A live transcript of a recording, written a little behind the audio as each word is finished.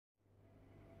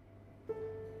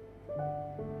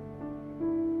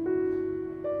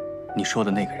你说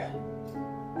的那个人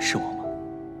是我吗？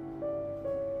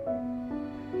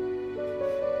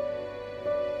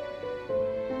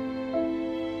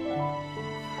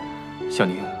小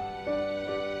宁，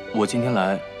我今天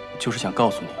来就是想告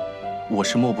诉你，我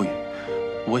是莫不语，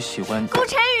我喜欢顾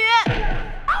晨宇。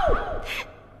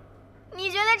你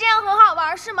觉得这样很好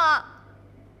玩是吗？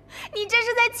你这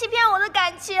是在欺骗我的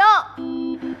感情，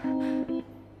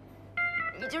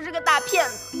你就是个大骗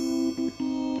子。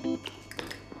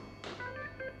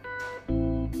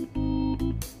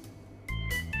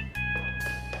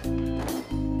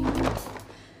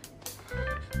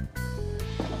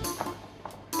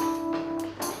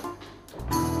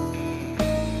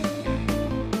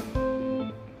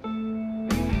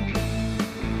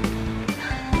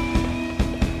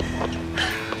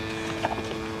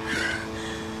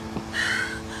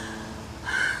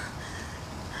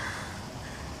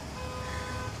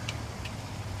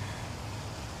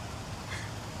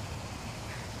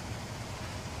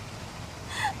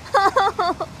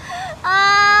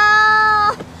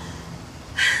啊！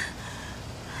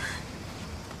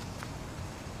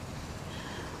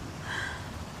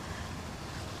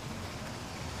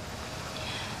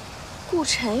顾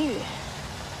晨宇，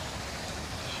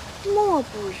莫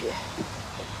不语，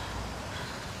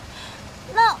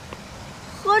那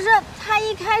合着他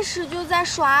一开始就在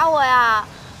耍我呀？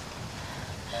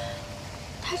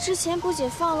他之前不仅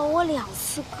放了我2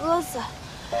次鸽子，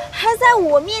还在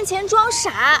我面前装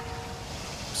傻。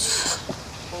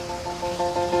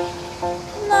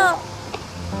那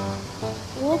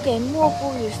我给莫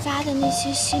不语发的那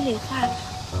些心里话，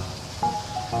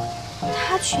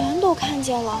他全都看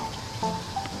见了。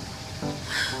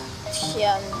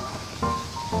天哪，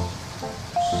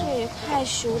这也太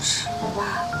羞耻了吧！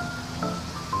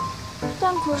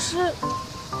但可是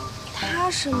他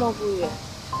是莫不语，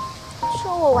这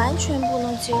我完全不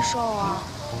能接受啊。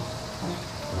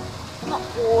那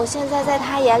我现在在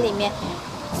他眼里面，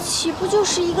岂不就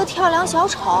是一个跳梁小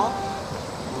丑？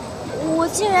我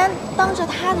竟然当着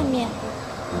他的面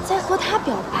在和他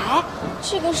表白，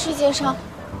这个世界上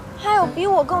还有比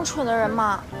我更蠢的人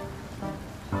吗？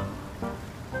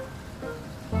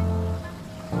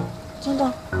等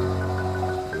等，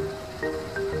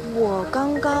我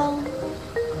刚刚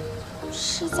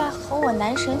是在和我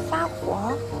男神发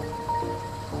火？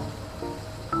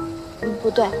不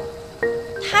对，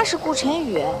他是顾晨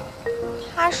宇，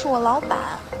他是我老板。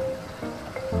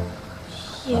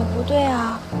也不对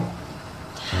啊，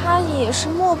他也是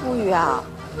莫不语啊。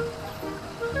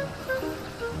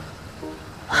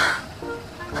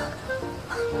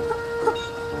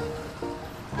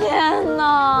天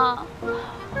哪！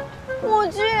我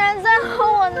居然在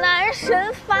和我男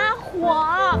神发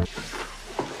火！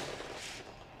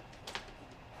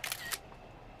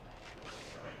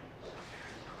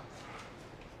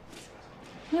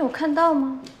你有看到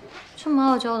吗？这么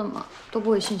傲娇的嘛，都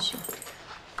不回信息。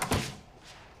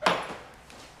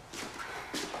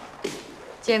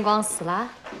见光死啦！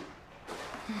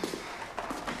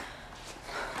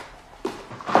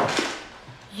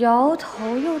摇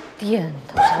头又点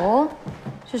头，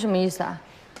是什么意思啊？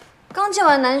刚见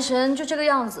完男神就这个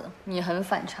样子，你很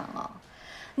反常啊！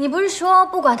你不是说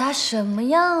不管他什么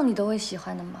样你都会喜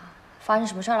欢的吗？发生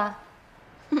什么事啦？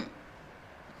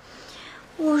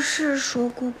我是说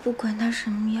过不管他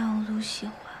什么样我都喜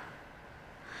欢，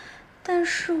但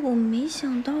是我没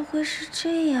想到会是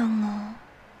这样啊！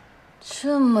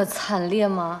这么惨烈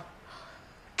吗？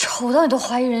丑到你都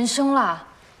怀疑人生啦！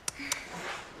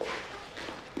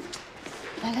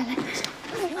来来来，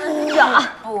哎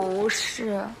呀，不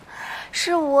是，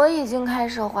是我已经开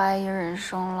始怀疑人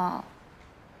生了。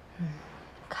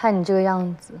看你这个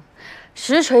样子，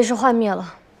实锤是幻灭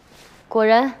了。果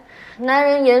然，男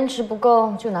人颜值不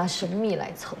够就拿神秘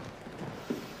来凑。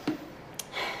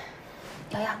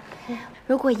瑶瑶，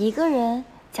如果一个人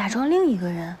假装另一个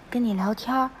人跟你聊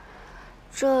天，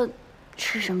这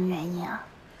是什么原因啊？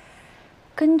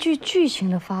根据剧情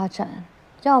的发展，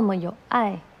要么有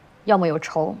爱，要么有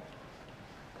仇。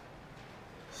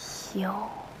有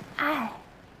爱，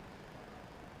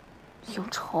有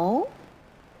仇，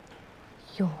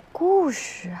有故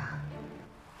事啊！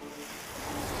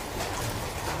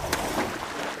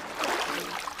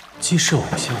既是偶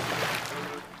像，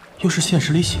又是现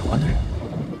实里喜欢的人，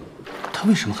他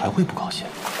为什么还会不高兴？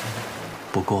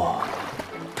不过，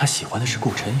他喜欢的是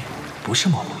顾晨宇，不是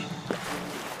莫不语。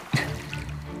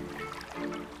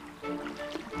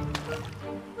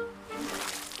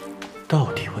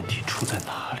到底问题出在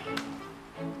哪里？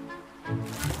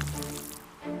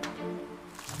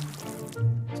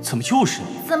怎么又是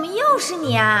你？怎么又是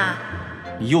你啊？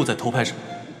你又在偷拍什么？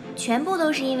全部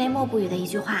都是因为莫不语的一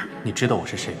句话。你知道我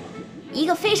是谁吗？一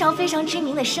个非常非常知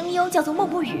名的声优，叫做莫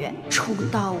不语，出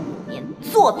道5年，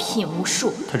作品无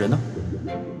数。他人呢？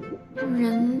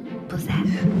人不在。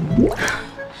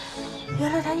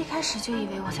原来他一开始就以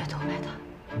为我在偷拍他。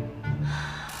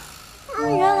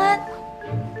原来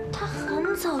他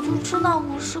很早就知道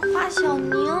我是华小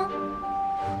宁。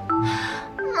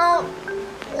那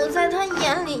我在他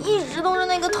眼里一直都是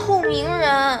那个透明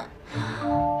人。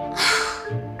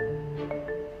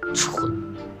蠢。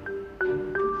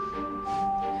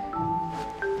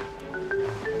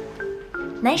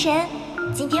男神，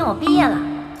今天我毕业了，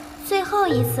最后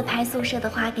一次拍宿舍的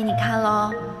画给你看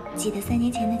喽。记得3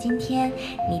年前的今天，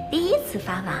你第一次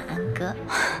发晚安歌，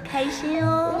开心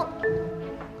哦。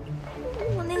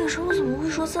我那个时候怎么会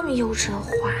说这么幼稚的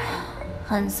话呀？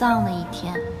很丧的一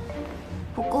天，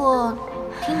不过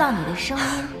听到你的声音，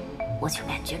我就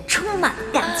感觉充满了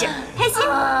干劲儿，开心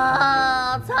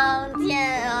啊！苍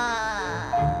天啊！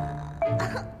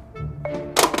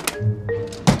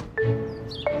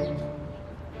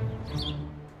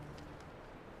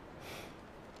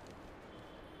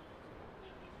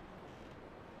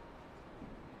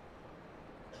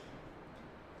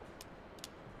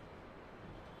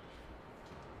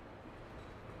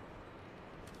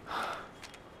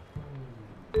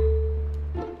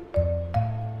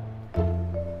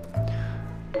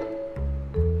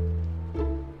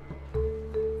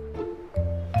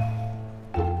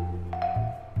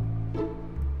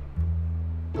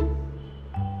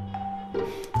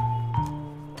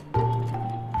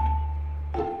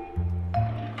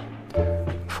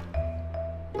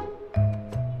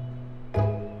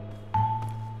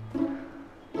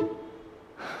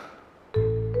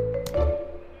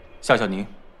夏小宁，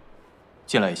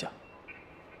进来一下。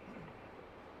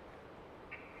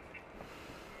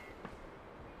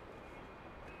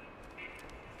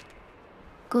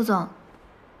顾总，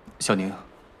小宁，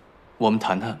我们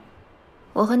谈谈。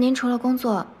我和您除了工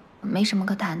作，没什么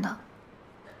可谈的。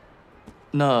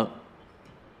那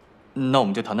我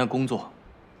们就谈谈工作。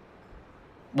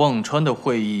忘川的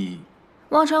会议，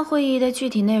忘川会议的具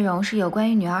体内容是有关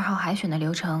于女2号海选的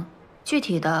流程，具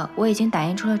体的我已经打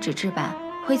印出了纸质版。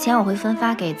会前我会分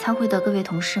发给参会的各位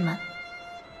同事们。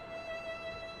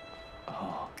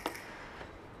哦，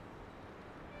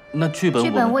那剧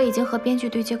本我已经和编剧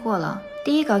对接过了，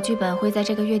第一稿剧本会在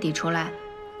这个月底出来，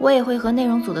我也会和内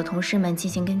容组的同事们进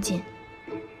行跟进。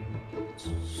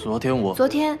昨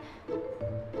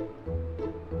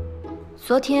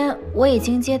天我已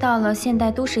经接到了现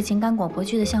代都市情感广播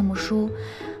剧的项目书，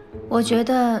我觉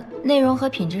得内容和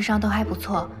品质上都还不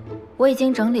错，我已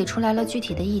经整理出来了具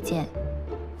体的意见。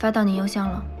发到您邮箱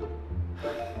了。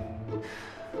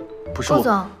不是我。顾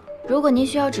总，如果您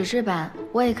需要纸质版，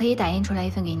我也可以打印出来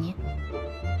一份给您。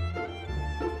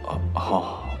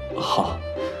好，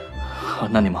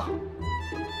那你忙。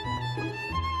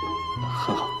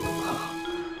很好。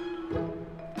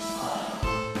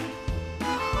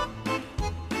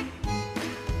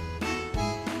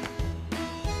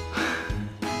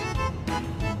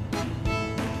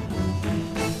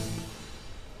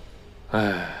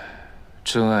哎，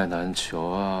真爱难求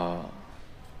啊！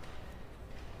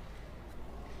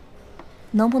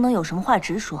能不能有什么话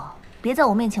直说，别在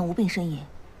我面前无病呻吟。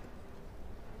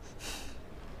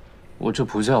我这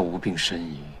不叫无病呻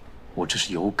吟，我这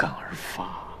是有感而发。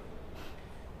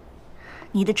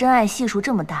你的真爱系数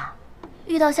这么大，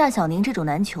遇到夏小宁这种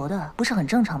难求的，不是很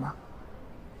正常吗？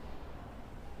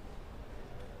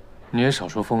你也少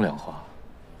说风凉话，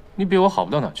你比我好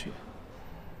不到哪去。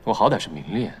我好歹是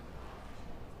明恋，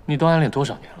你都暗恋多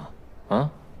少年了？啊，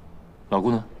老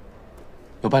顾呢？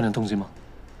有半点动静吗？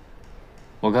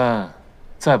我看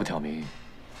再不挑明，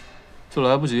就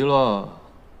来不及了。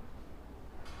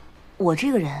我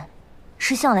这个人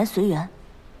是向来随缘。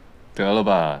得了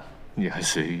吧，你还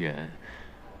随缘？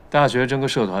大学争个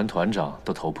社团团长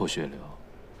都头破血流，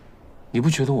你不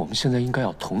觉得我们现在应该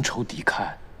要同仇敌忾，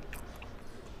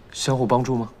相互帮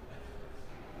助吗？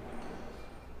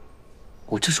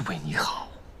我这是为你好。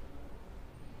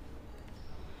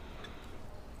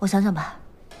我想想吧。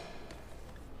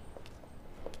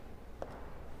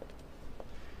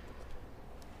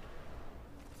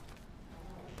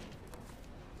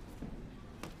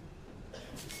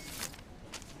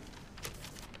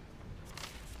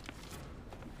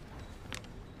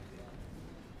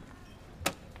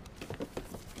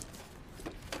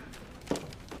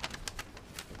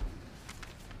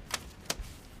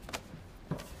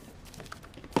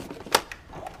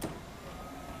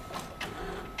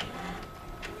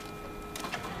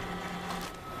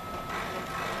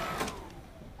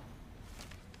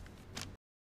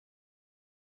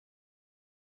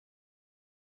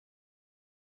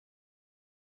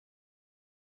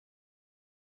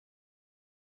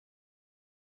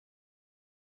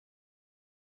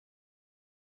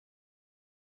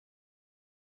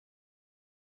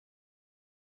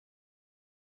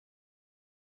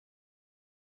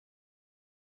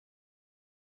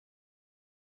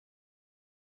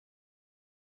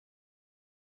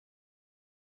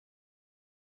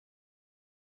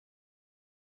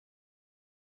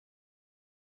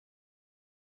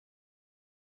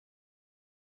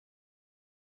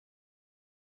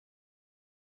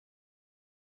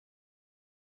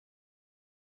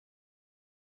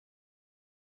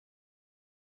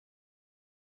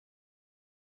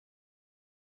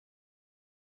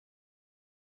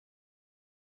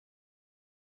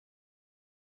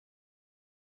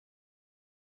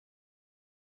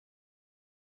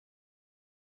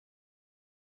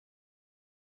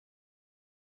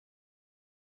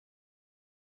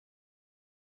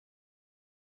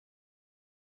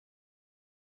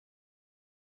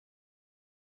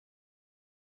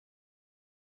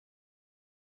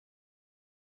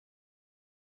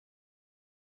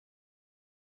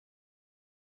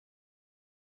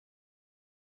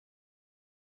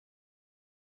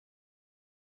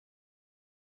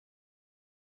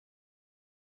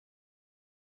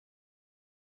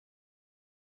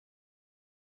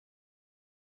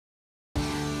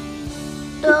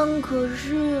但可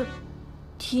是，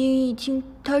听一听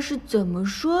他是怎么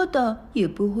说的，也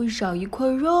不会少一块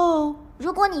肉。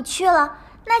如果你去了，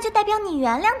那就代表你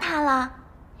原谅他了，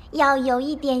要有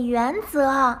一点原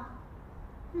则。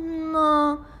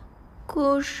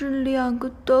可是2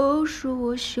个都是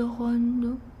我喜欢的，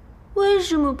为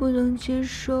什么不能接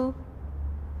受？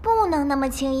不能那么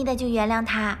轻易的就原谅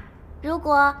他。如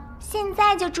果现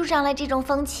在就助长了这种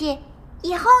风气，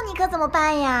以后你可怎么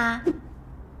办呀？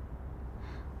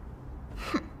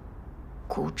哼，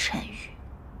顾晨宇，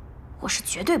我是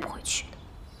绝对不会去的。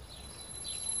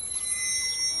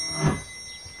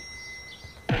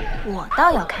我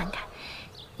倒要看看，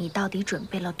你到底准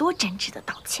备了多真挚的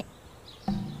道歉。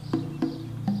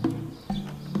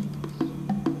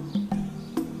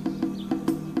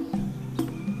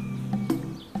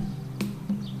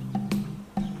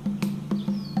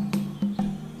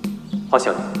花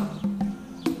小宁，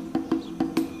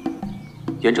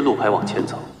沿着路牌往前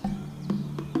走，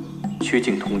曲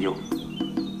径通幽，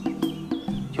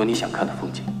有你想看的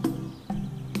风景。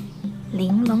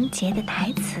玲珑节的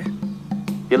台词。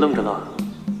别愣着了，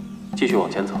继续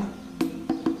往前走。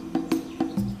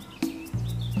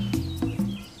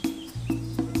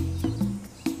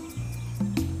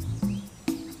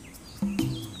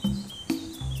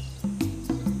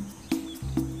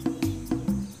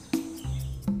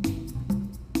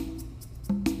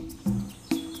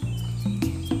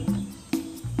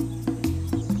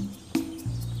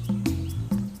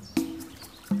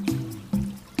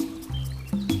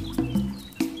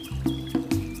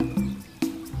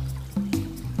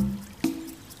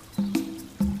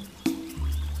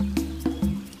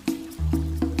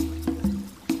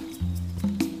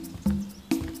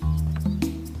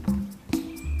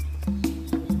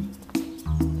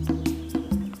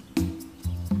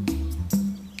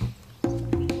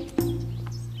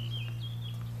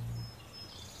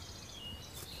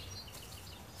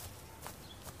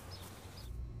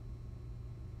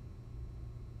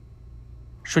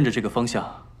顺着这个方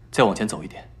向再往前走一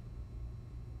点。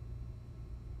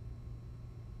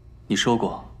你说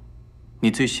过，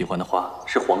你最喜欢的花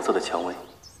是黄色的蔷薇。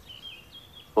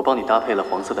我帮你搭配了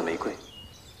黄色的玫瑰，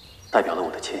代表了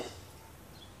我的歉意。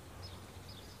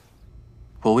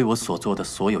我为我所做的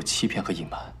所有欺骗和隐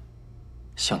瞒，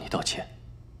向你道歉。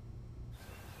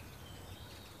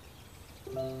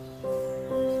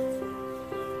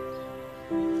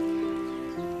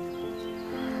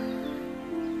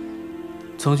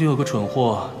曾经有个蠢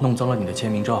货弄脏了你的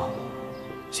签名照，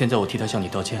现在我替他向你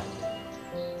道歉。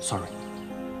Sorry。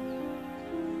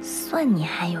算你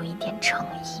还有一点诚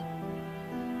意。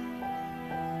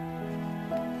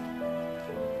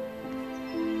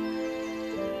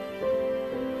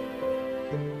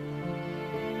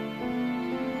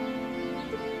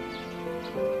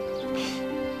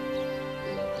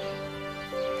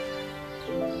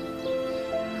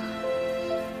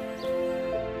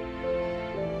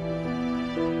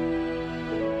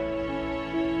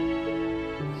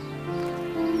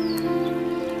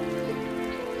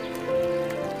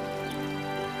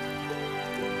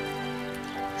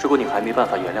如果你还没办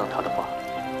法原谅他的话，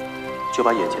就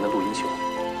把眼前的录音秀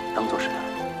当作是他，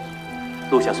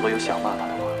录下所有想骂他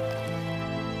的话。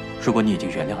如果你已经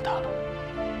原谅他了，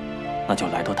那就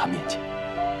来到他面前。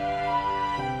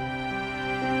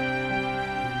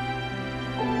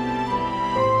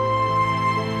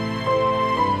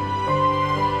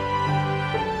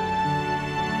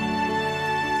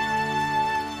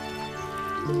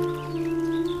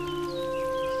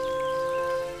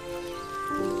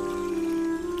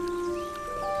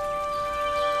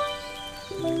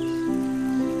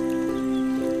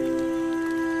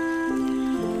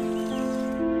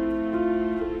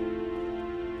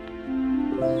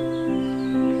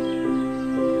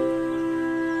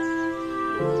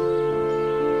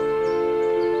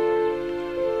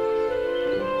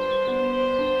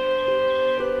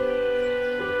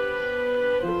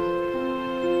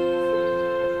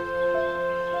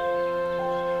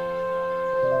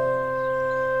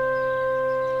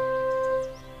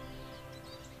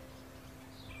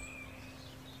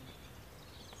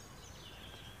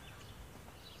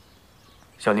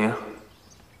小宁，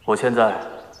我现在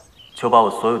就把我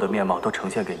所有的面貌都呈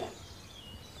现给你。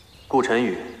顾晨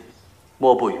宇、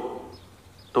莫不语，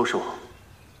都是我。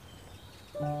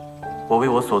我为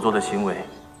我所做的行为，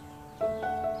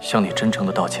向你真诚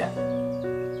的道歉。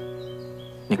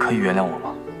你可以原谅我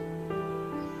吗？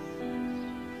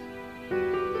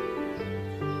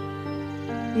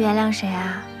原谅谁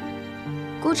啊？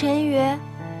顾晨宇，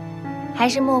还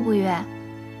是莫不语？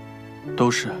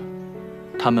都是，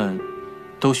他们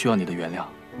都需要你的原谅。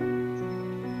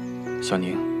小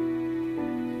宁，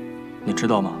你知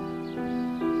道吗？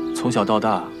从小到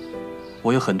大，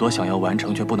我有很多想要完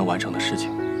成却不能完成的事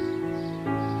情。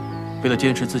为了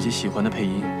坚持自己喜欢的配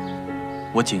音，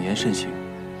我谨言慎行，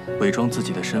伪装自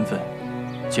己的身份，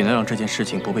尽量让这件事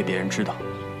情不被别人知道。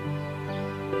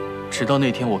直到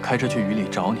那天我开车去雨里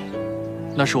找你，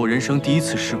那是我人生第一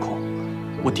次失控，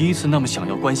我第一次那么想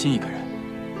要关心一个人，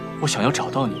我想要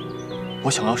找到你，我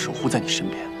想要守护在你身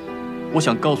边，我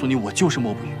想告诉你我就是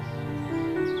莫不语。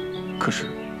可是，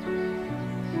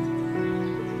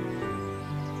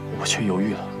我却犹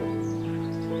豫了，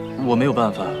我没有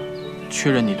办法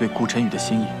确认你对顾晨宇的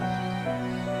心意。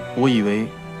我以为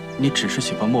你只是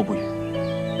喜欢莫不语，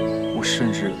我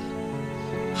甚至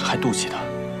还妒忌他，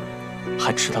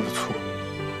还吃他的醋。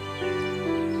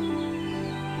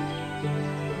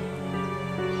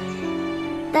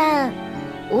但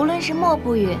无论是莫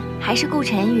不语还是顾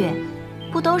晨宇，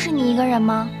不都是你一个人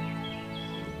吗？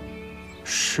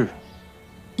是，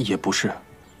也不是。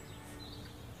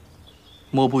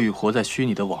莫不语活在虚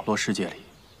拟的网络世界里，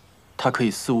他可以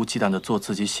肆无忌惮地做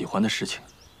自己喜欢的事情，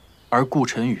而顾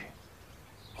晨宇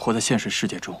活在现实世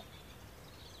界中，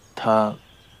他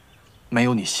没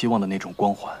有你希望的那种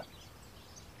光环。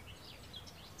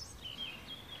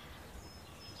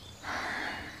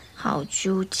好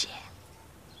纠结。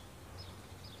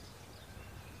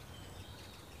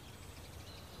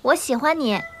我喜欢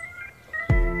你，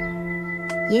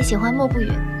也喜欢莫不语。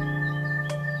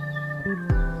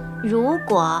如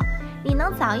果你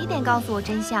能早一点告诉我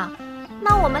真相，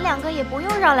那我们两个也不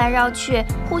用绕来绕去，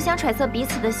互相揣测彼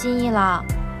此的心意了。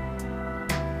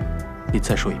你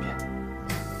再说一遍。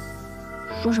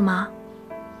说什么？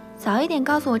早一点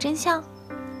告诉我真相？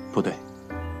不对，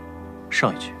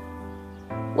上一句。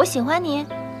我喜欢你。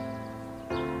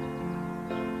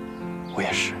我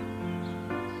也是。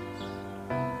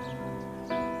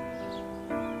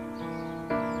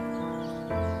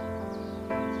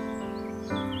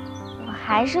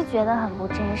还是觉得很不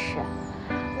真实，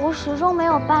我始终没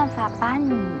有办法把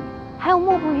你还有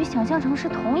莫不语想象成是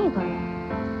同一个人。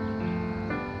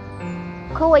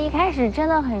可我一开始真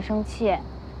的很生气，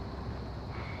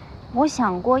我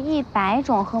想过100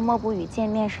种和莫不语见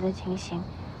面时的情形，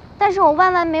但是我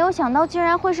万万没有想到竟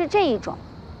然会是这一种。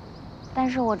但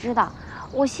是我知道，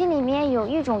我心里面有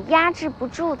一种压制不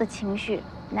住的情绪，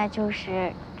那就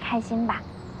是开心吧。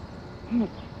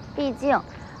毕竟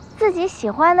自己喜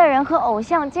欢的人和偶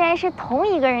像竟然是同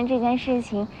一个人，这件事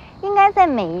情应该在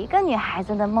每一个女孩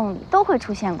子的梦里都会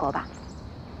出现过吧。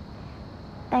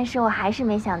但是我还是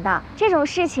没想到这种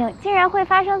事情竟然会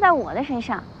发生在我的身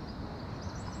上。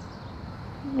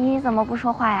你怎么不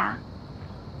说话呀？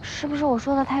是不是我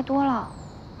说的太多了？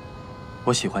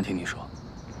我喜欢听你说。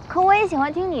可我也喜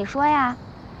欢听你说呀。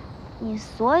你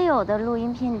所有的录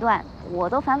音片段我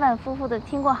都反反复复的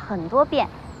听过很多遍，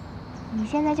你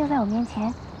现在就在我面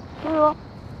前，不如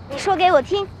你说给我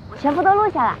听，我全部都录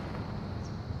下来。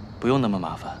不用那么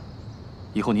麻烦，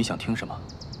以后你想听什么，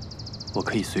我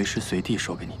可以随时随地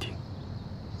说给你听。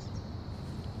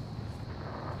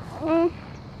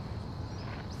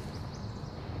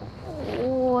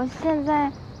我现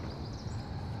在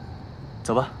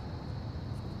走吧。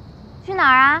去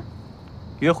哪儿啊？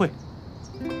约会。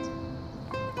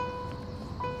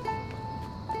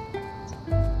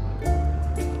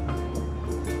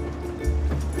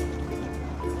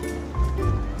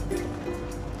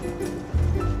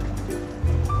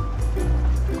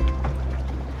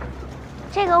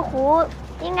这个湖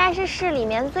应该是市里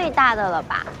面最大的了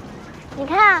吧？你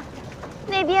看，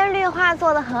那边绿化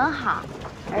做得很好，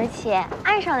而且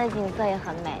岸上的景色也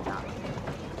很美的。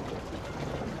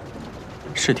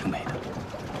是挺美的。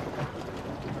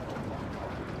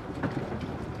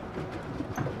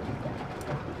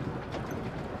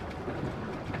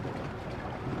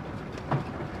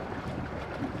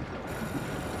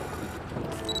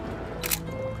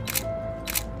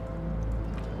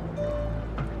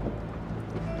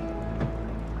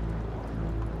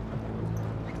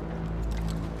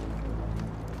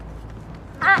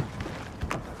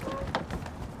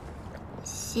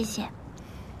谢谢。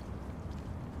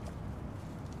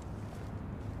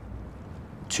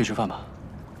去吃饭吧。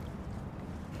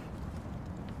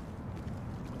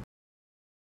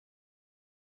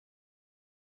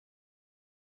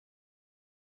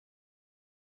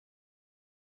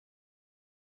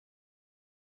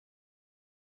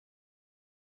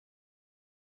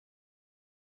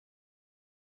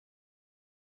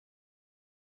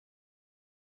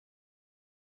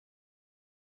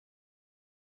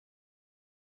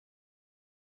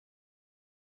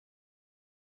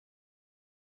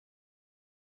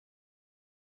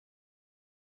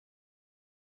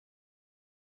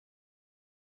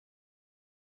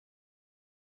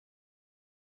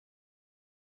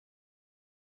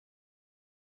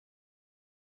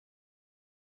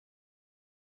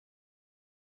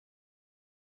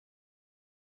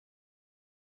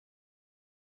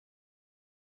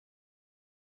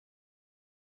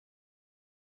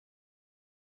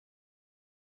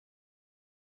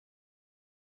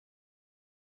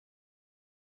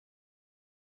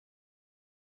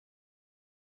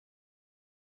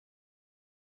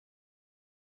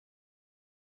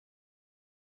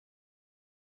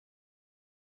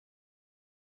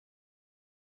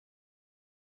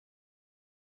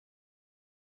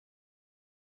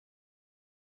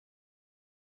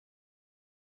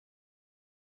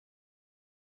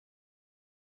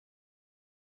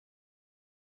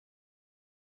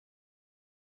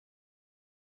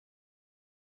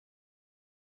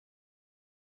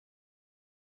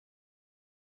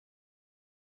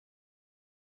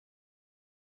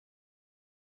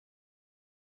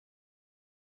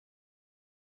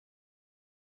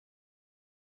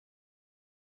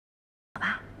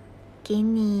吧，给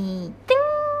你叮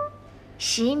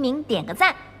，10名点个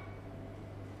赞。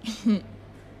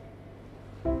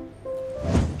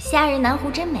夏日南湖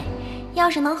真美，要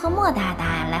是能和莫大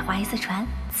大来划一次船，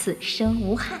此生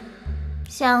无憾。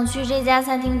想去这家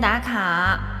餐厅打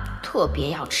卡，特别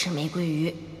要吃玫瑰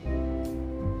鱼。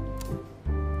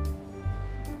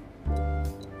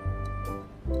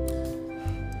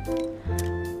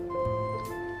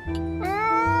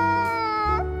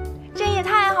这也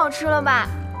太好吃了吧！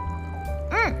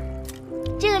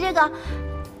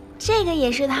这个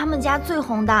也是他们家最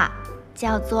红的，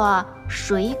叫做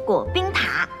水果冰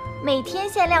塔，每天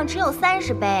限量只有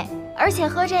30杯，而且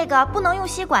喝这个不能用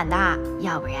吸管的，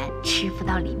要不然吃不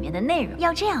到里面的内容，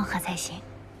要这样喝才行。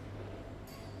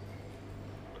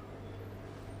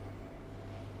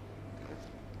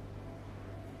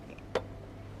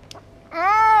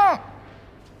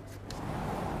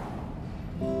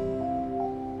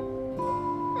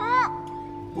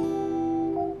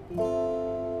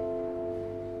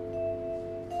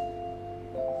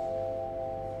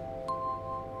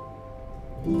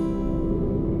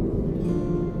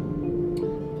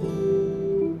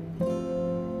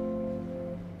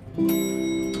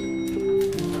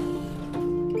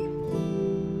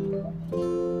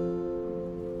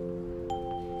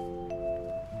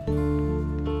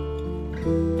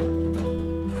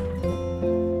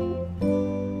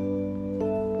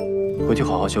回去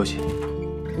好好休息，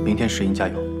明天试音加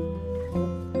油。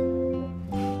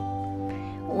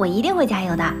我一定会加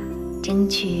油的，争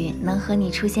取能和你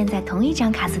出现在同一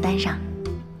张卡斯单上。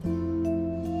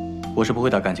我是不会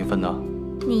打感情分的。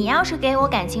你要是给我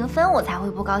感情分，我才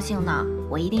会不高兴呢。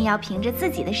我一定要凭着自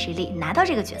己的实力拿到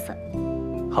这个角色。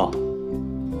好，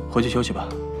回去休息吧。